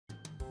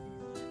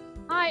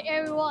Hi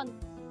everyone,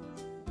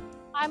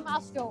 I'm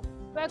Astro.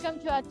 Welcome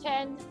to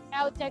attend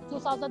LTECH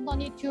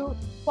 2022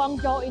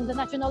 Guangzhou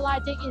International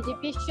Lighting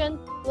Exhibition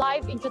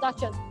live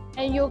introduction.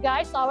 And you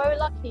guys are very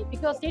lucky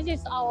because this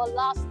is our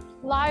last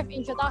live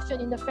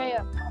introduction in the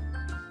fair.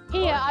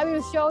 Here I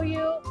will show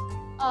you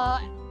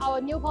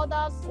our new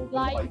products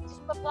like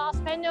Super Plus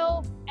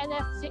panel,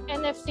 NFC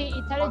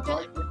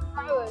intelligent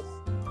drivers,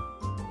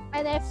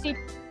 NFC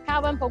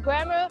carbon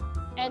programmer,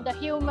 and the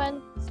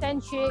human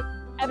centric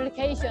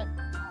application,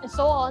 and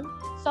so on.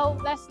 So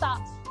let's start.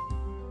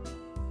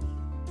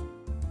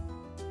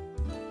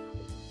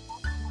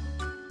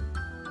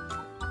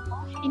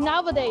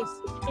 Nowadays,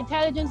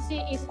 intelligence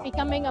is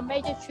becoming a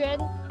major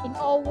trend in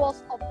all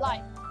walks of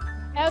life.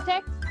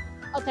 LTECH,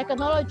 a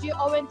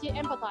technology-oriented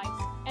enterprise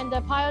and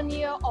the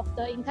pioneer of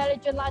the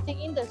intelligent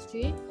lighting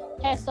industry,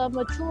 has a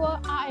mature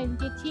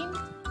R&D team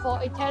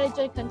for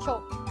intelligent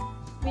control.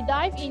 We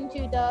dive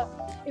into the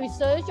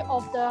research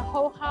of the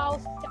whole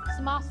house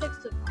smart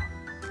system.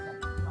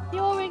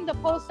 During the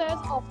process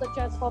of the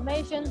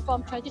transformation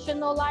from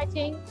traditional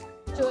lighting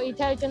to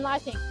intelligent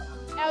lighting,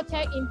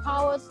 LTECH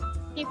empowers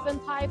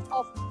different types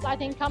of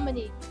lighting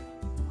company.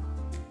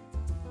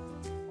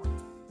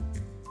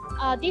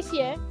 This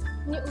year,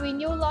 we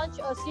new launch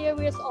a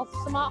series of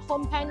smart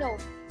home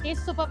panels.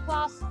 This Super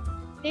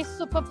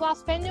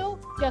Plus panel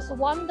just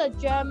won the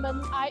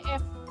German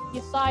IF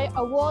Design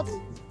Awards,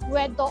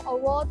 Red Dot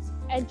Awards,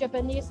 and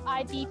Japanese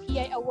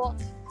IDPA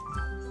Awards.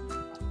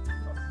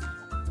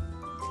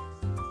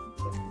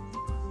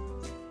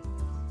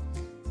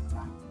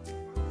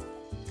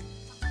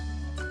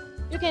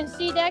 You can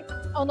see that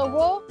on the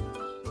wall,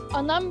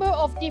 a number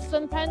of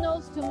different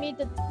panels to meet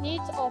the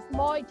needs of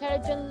more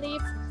intelligent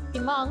lift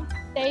demand.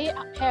 They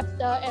have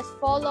the as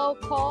follow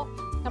core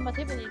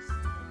compatibilities.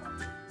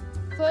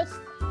 First,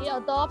 it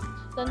adopts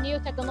the new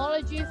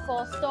technology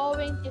for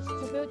storing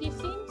distributed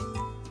scenes,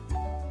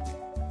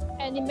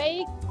 and it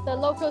makes the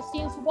local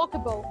scenes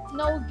walkable,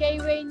 no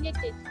gateway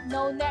needed,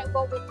 no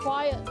network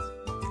required.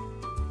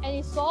 And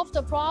it solves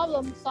the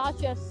problems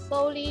such as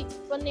slowly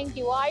running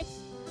device,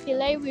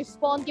 delay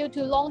response due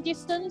to long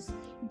distance,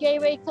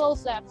 gateway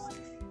close-ups,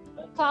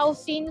 cloud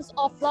scenes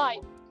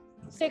offline,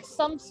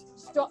 systems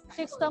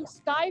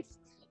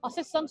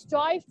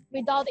drive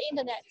without the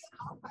internet.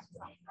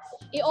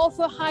 It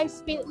offers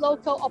high-speed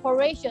local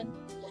operation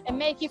and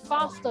make it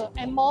faster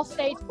and more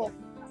stable.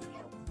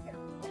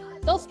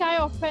 Those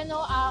kind of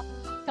panels are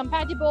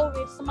compatible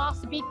with smart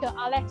speaker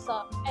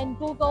Alexa and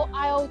Google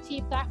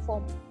IoT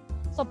platform.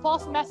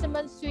 Supports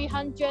maximum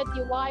 300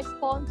 device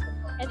points,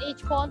 and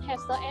each point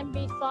has the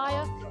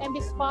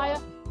amplifier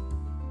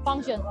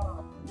function.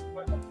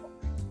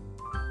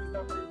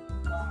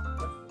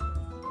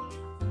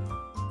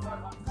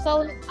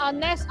 So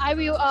next, I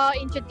will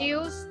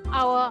introduce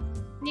our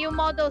new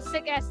model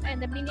 6S and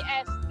the Mini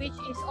S, which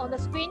is on the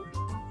screen.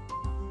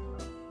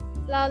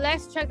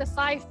 Let's check the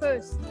size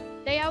first.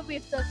 They are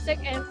with the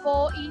 6 and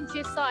 4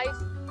 inch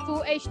size,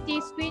 Full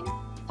HD screen,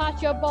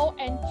 touchable,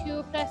 and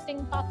 2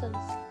 pressing buttons.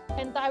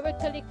 Can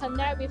directly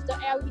connect with the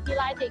LED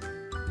lighting.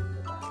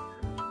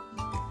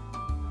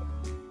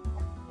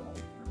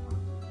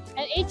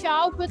 And each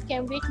output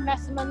can reach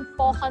maximum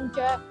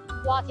 400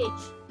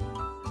 wattage.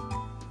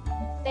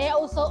 They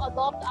also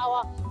adopt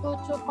our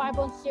Bluetooth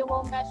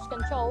 5.0 mesh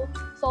control,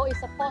 so it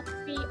supports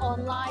free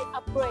online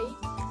upgrade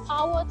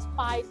powered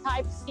by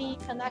Type-C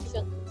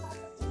connection.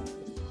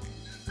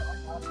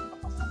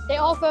 They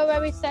offer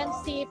very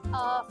sensitive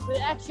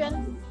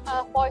reaction.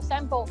 For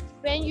example,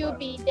 when you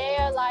be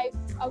there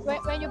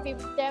when you be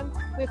them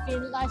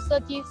within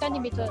 30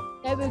 centimeters,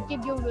 they will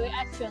give you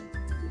reaction.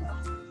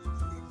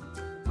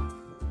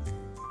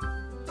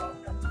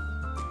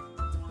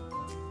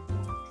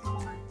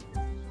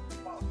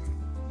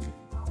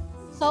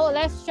 So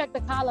let's check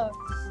the color.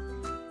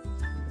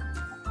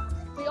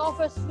 We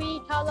offer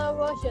 3 color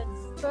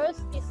versions.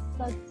 First is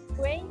the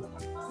green,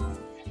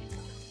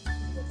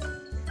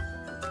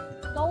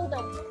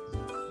 golden,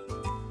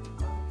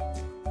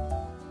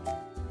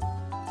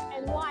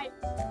 and white.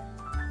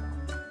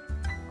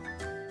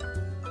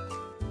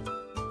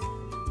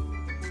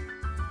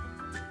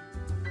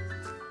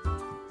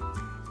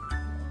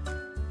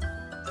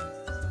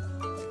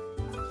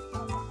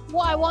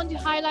 What I want to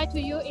highlight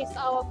to you is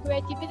our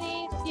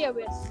creativity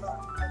series.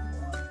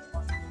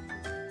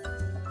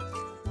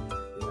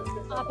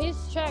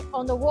 Please check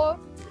on the wall.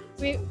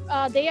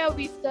 They are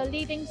with the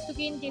leading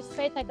screen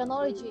display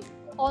technology.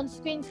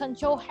 On-screen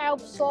control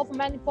helps solve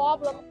many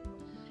problems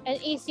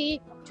and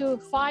easy to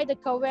find the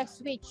correct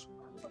switch.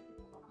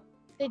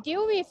 They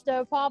deal with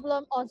the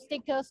problem on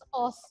stickers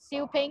or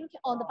seal paint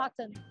on the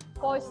button.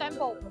 For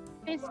example,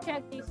 please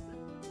check this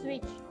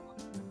switch.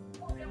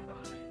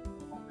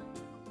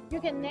 You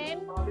can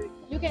name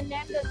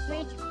the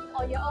switch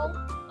on your own.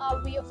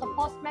 We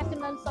support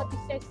maximum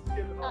 36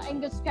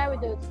 English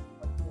characters.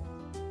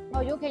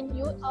 Or you can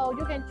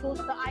choose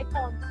the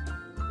icons.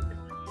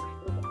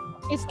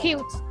 It's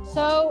cute.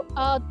 So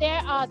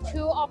there are 2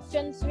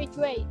 options switch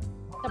way: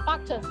 the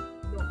button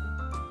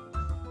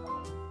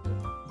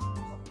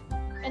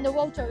and the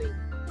rotary.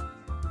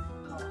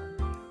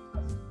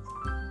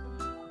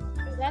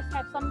 let's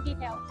have some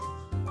details.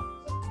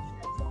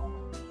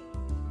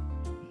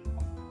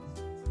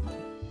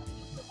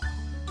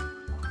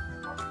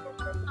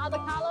 Other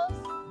colors.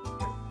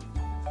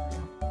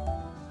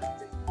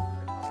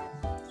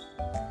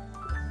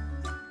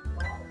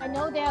 I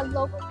know they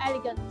look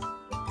elegant.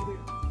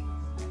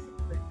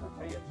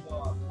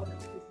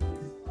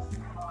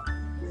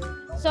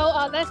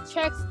 So let's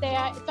check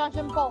their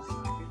junction box.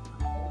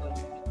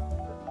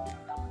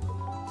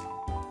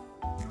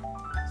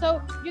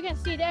 So you can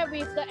see that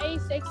with the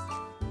A6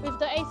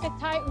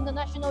 type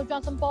international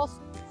junction box,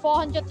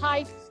 400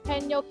 type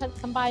panel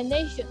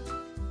combination.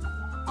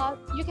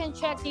 You can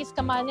check this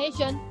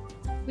combination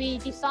we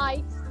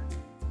decide.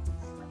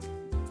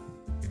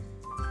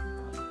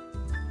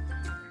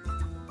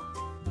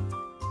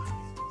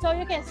 So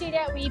you can see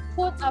that we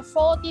put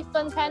 4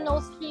 different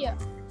panels here.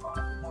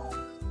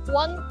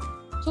 1,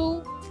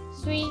 2,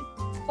 3,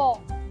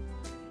 4.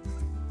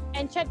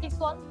 And check this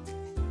one.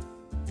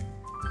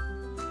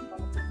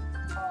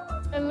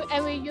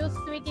 And we use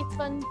 3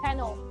 different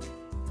panels.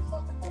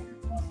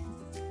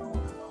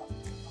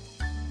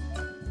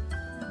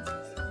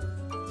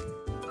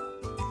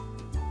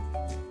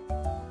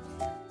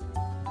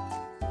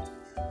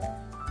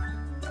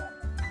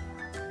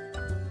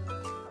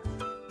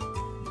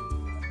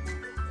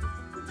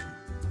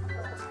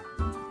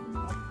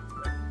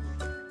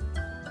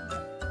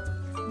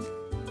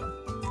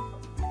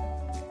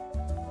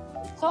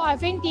 So I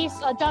think these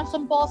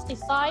junction box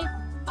design,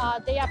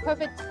 they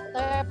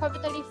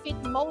perfectly fit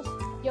most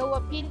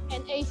European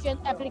and Asian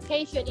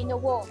applications in the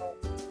world.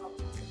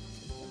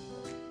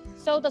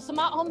 So the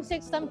smart home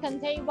system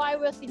contains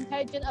various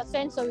intelligent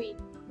accessories.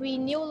 We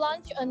new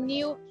launch a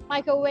new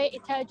microwave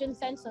intelligent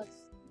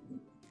sensors.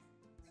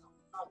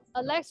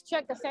 Let's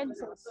check the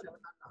sensors.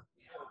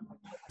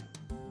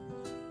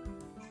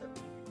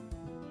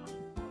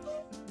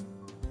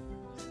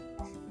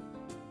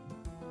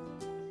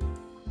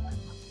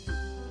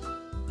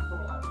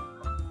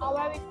 A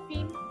very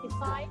thin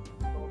design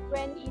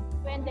when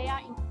they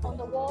are on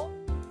the wall,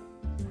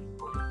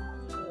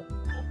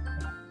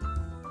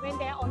 when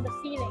they are on the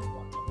ceiling.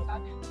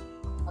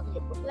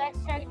 Let's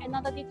check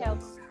another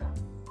details.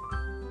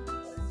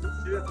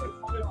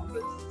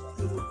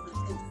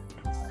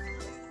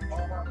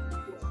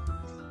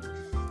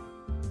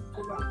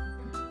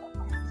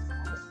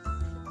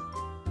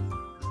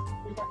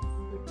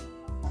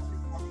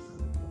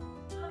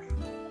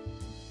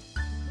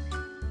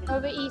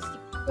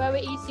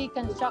 Very easy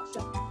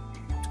construction.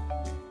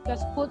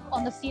 Just put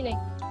on the ceiling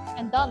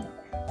and done.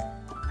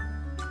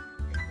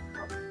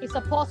 It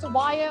supports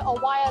wire or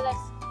wireless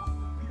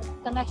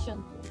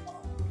connection.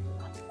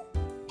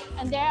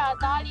 And there are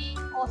DALI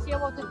or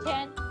 0 to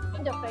 10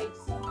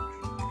 interface.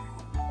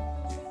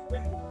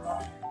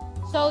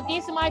 So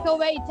this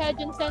microwave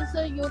intelligent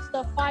sensor uses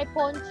the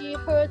 5.0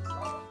 GHz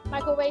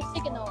microwave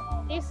signal.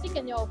 This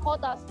signal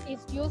product is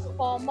used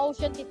for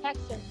motion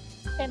detection,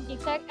 can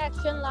detect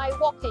action like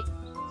walking,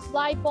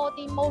 slight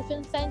body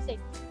motion sensing,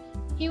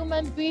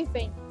 human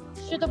breathing,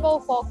 suitable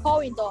for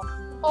corridor,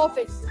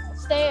 office,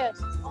 stairs,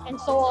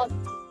 and so on.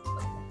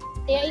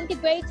 They are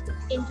integrated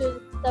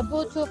into the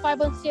Bluetooth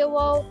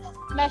 5.0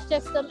 mesh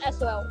system as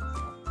well.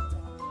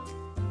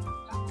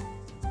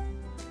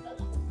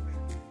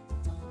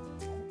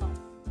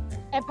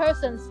 At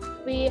present,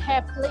 we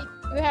have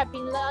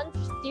been launched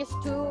these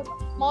 2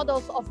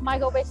 models of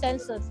microwave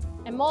sensors,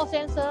 and more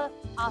sensors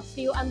are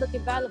still under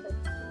development.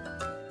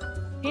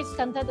 Please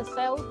contact the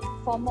sales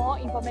for more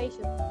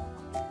information.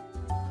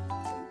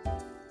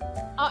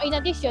 In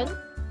addition,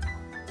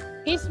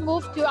 please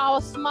move to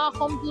our smart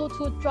home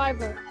Bluetooth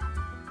driver.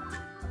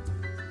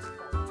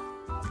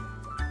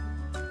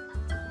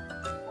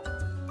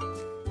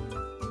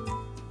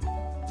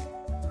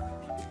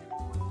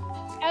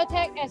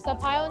 LTECH, as a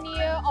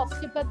pioneer of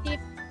super deep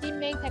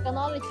dimming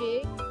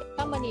technology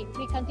company,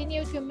 we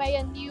continue to make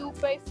a new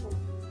breakthrough.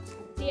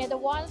 The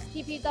advanced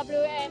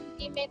TPWM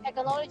dimming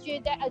technology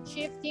that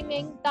achieves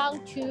dimming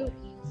down to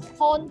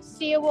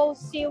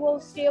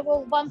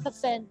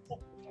 0.0001%.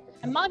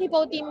 And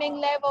multiple dimming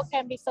levels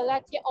can be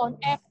selected on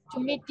app to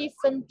meet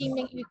different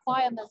dimming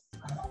requirements.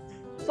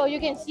 So you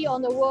can see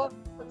on the wall,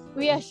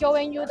 we are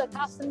showing you the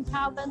custom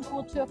carbon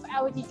Bluetooth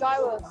LED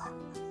drivers.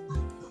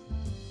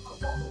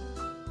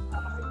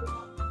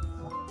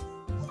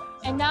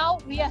 And now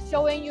we are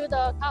showing you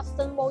the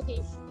custom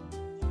voltage.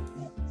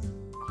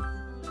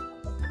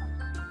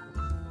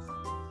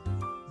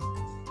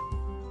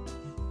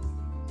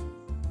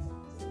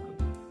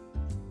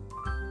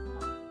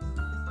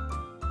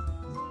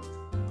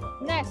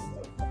 Next,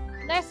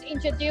 let's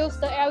introduce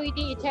the LED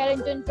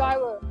intelligent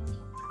driver.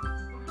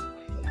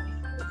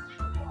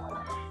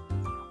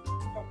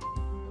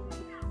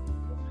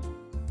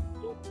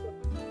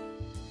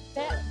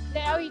 The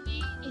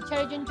LED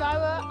intelligent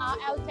driver are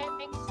LTECH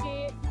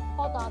mainstream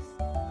products.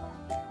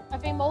 I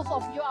think most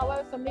of you are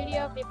very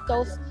familiar with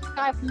those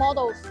kind of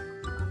models.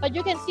 But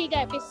you can see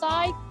that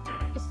beside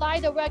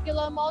the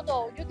regular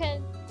model, you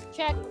can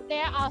check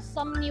there are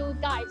some new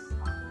guides.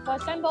 For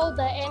example,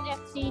 the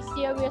NFC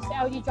series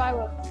LED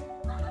driver.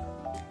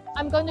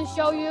 I'm going to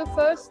show you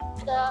first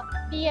the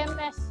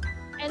DMS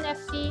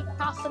NFC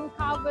custom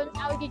carbon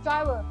LED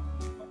driver.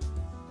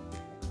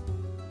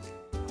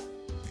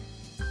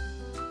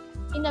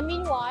 In the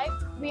meanwhile,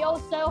 we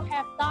also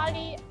have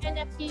DALI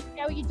NFC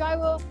LED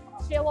driver,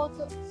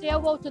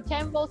 0 to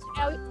 10 volts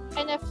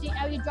NFC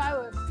LED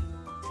drivers.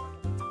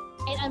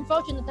 And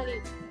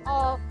unfortunately,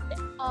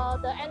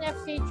 the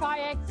NFC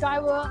Tri-X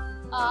driver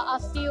are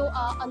still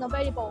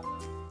unavailable.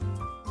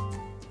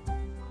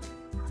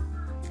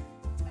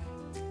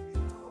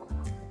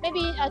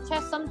 Maybe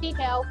check some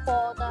detail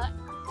for the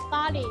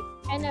DALI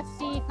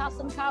NFC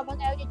custom carbon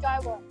LED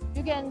driver.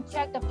 You can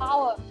check the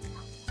power.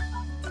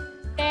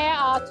 There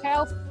are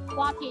 12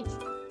 wattage,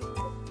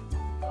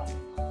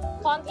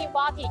 20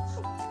 wattage,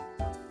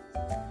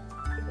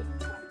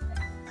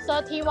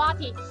 30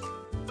 wattage,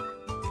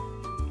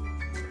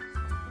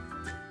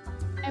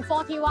 and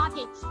 40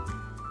 wattage.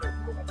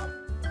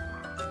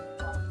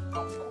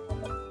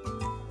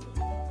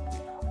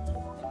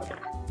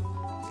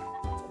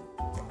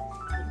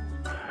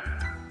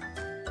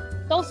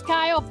 Those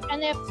kind of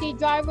NFC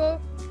driver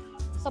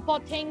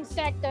supporting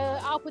set the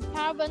output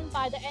carbon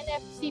by the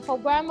NFC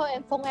programmer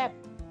and phone app.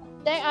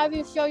 That I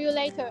will show you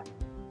later.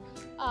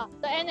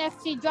 The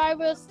NFC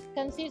drivers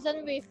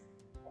consistent with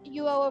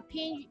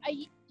European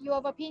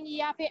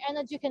ERP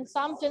energy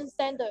consumption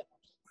standard.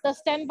 The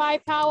standby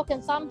power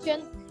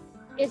consumption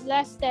is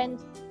less than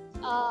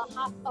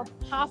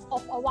half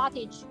of a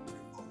wattage.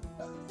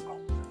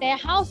 Their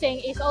housing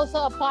is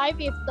also applied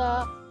with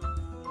the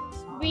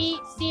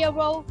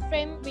zero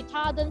flame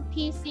retardant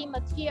PC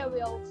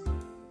materials.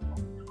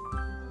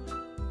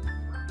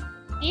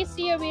 This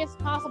series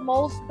pass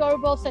most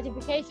global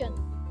certification,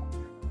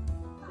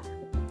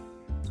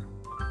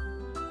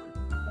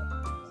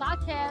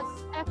 such as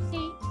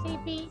FC,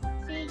 CB,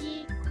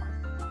 CE,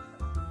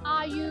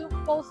 RU,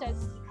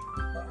 BOSES.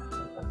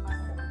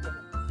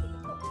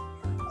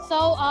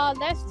 So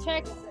let's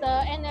check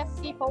the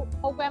NFC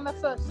programmer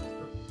first.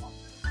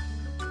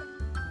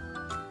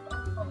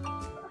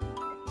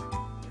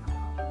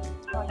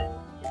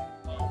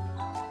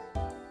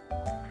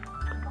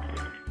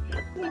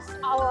 This is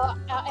our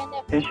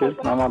NFC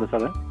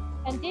programmer.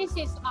 And this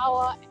is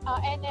our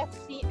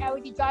NFC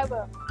LED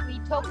driver. We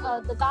took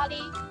the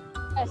DALI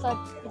as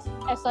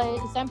an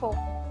example.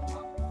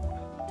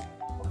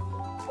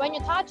 When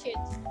you touch it,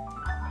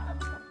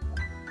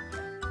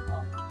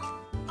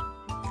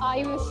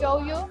 I will show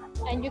you,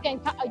 and you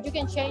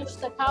can change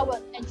the color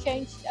and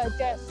change the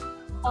address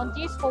on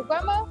this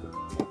programmer,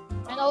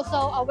 and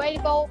also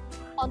available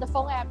on the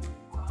phone app.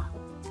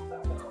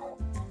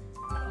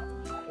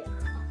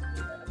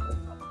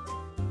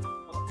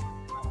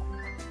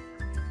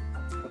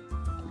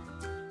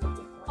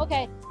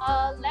 Okay,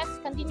 let's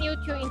continue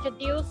to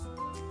introduce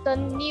the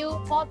new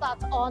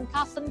product on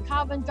custom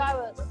carbon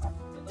drivers.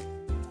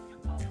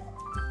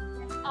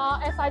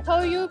 As I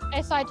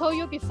told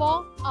you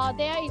before,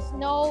 there is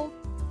no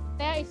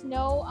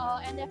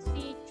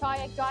NFC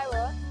Tri-X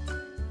driver,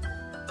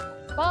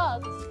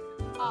 but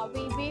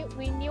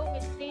we new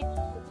receive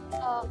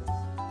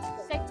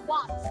 6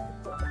 watts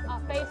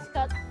phase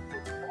cut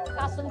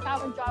custom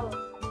carbon driver.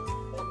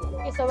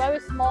 It's a very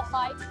small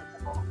size.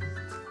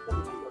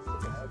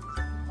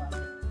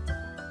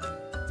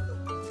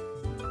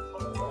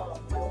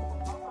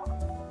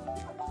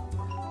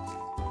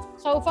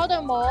 So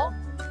furthermore,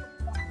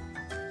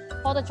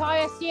 for the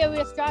Tri-X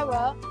series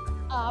driver,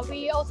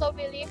 we also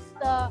released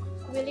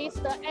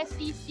the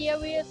SE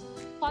series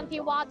 20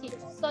 wattage,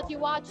 30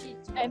 wattage,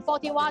 and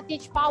 40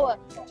 wattage power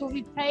to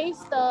replace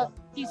the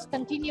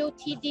discontinued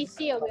TD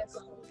series.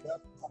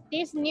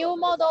 These new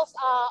models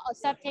are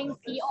accepting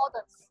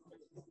pre-orders.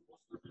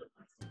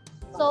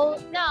 So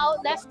now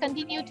let's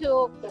continue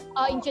to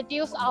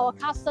introduce our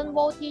custom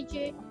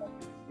voltage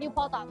new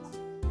products.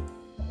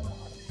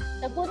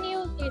 The good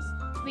news is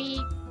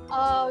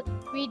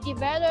we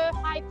develop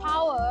high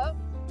power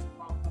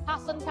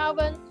custom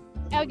carbon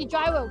LED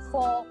driver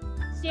for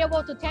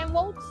 0 to 10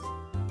 volts,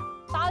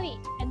 DALI,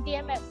 and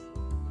DMS.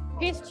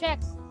 Please check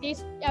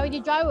this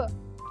LED driver.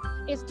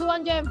 It's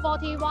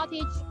 240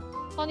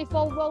 wattage,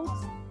 24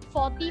 volts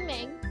for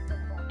dimming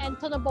and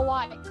tunable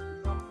white.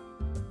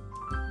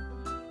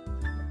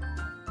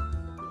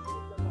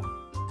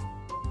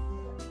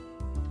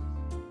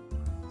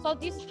 So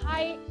this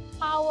high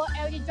power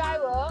LED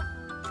driver,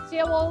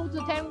 0 to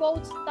 10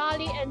 volts,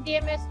 DALI, and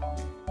DMS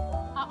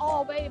are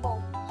all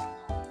available.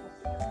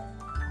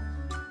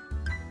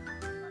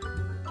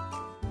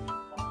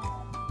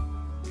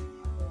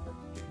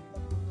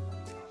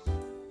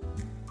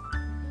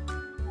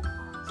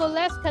 So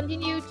let's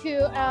continue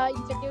to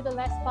introduce the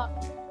last part.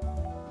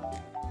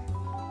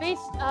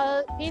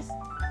 Please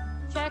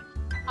check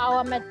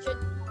our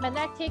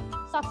magnetic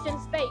suction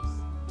space.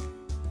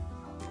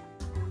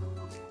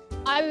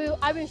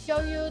 I will show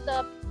you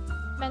the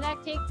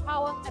magnetic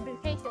power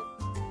application.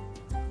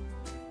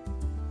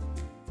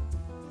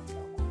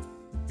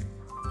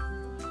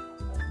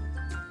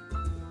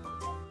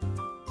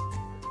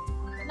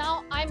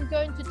 Now I'm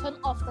going to turn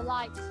off the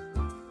light.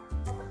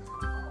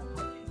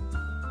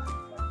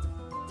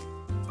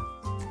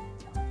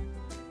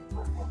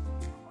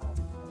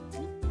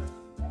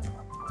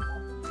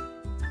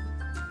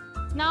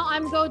 Now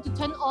I'm going to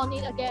turn on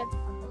it again.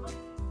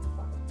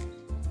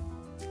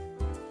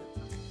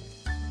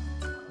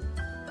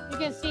 You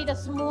can see the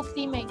smooth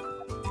dimming.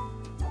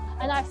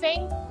 And I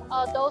think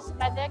those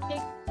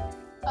magnetic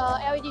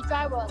LED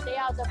drivers, they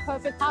are the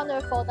perfect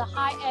partner for the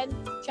high-end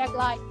check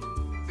light.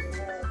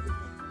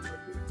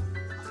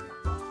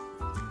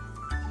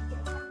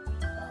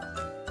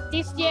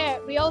 This year,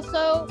 we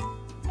also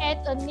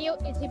add a new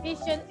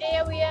exhibition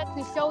area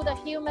to show the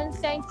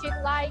human-centric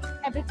light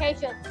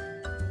application.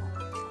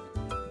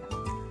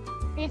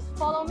 Please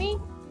follow me.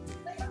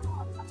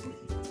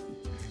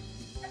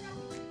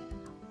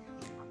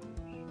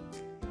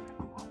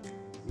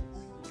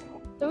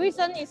 The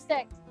reason is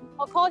that,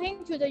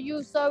 according to the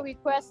user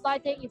request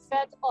lighting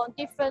effect on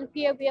different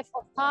periods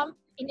of time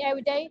in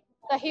every day,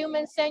 the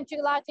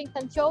human-centric lighting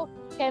control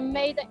can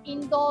make the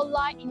indoor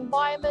light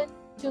environment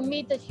to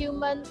meet the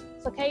human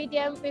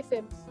circadian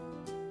rhythms,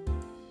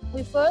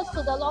 refers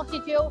to the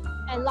longitude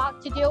and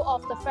latitude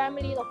of the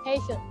family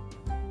location.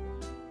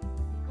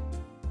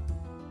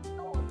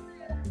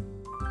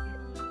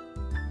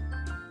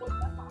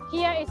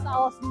 Here is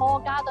our small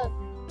garden.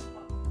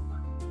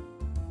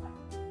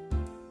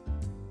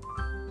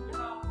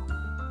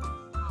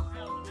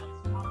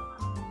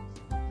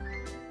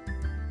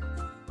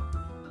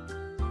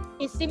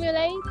 It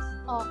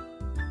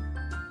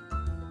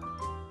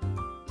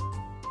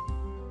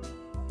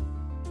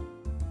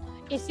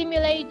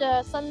simulates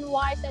the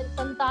sunrise and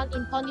sundown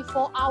in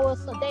 24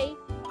 hours a day,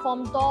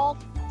 from dawn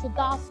to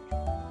dusk.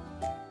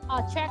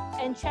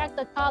 Check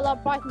the color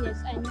brightness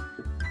and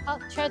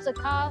check the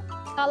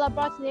color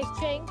brightness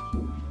change.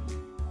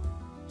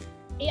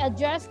 It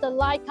adjusts the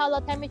light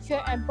color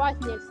temperature and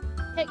brightness,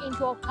 take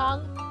into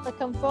account the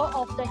comfort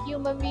of the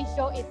human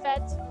visual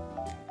effects.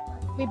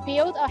 We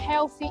build a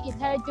healthy,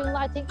 intelligent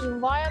lighting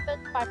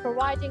environment by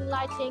providing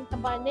lighting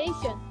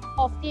combination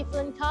of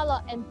different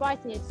color and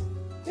brightness.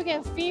 You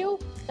can feel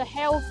the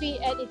healthy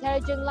and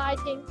intelligent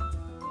lighting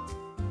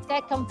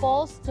that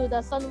conforms to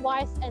the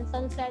sunrise and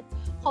sunset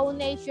whole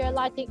nature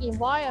lighting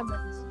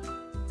environment.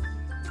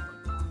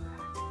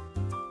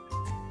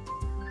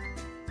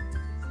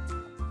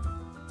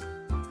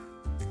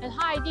 And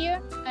hi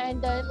dear,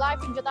 and the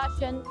live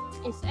introduction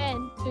is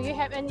end. Do you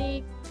have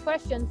any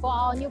question for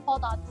our new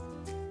product?